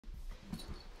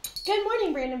Good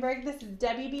morning, Brandenburg. This is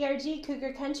WBRG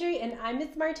Cougar Country, and I'm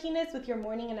Miss Martinez with your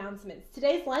morning announcements.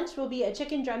 Today's lunch will be a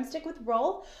chicken drumstick with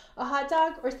roll, a hot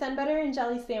dog, or sun butter and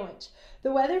jelly sandwich.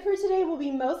 The weather for today will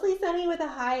be mostly sunny with a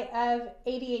high of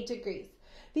 88 degrees.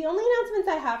 The only announcements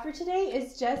I have for today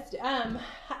is just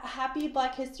happy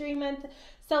Black History Month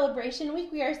celebration week.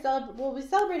 We'll be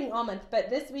celebrating all month, but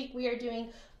this week we are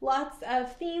doing lots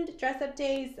of themed dress-up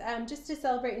days just to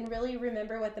celebrate and really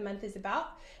remember what the month is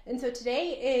about. And so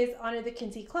today is Honor the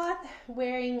Kinsey Cloth,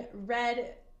 wearing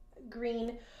red,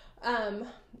 green,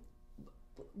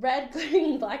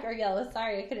 black, or yellow.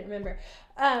 Sorry, I couldn't remember.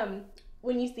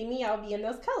 When you see me, I'll be in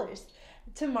those colors.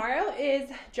 Tomorrow is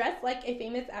Dress Like a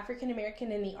Famous African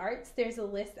American in the Arts. There's a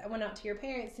list that went out to your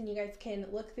parents, and you guys can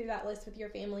look through that list with your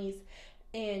families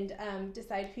and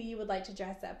decide who you would like to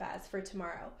dress up as for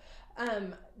tomorrow.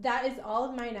 That is all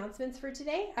of my announcements for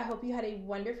today. I hope you had a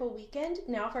wonderful weekend.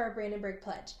 Now for our Brandenburg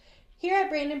Pledge. Here at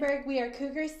Brandenburg, we are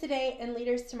Cougars today and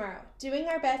leaders tomorrow. Doing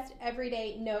our best every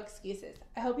day, no excuses.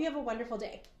 I hope you have a wonderful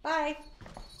day. Bye.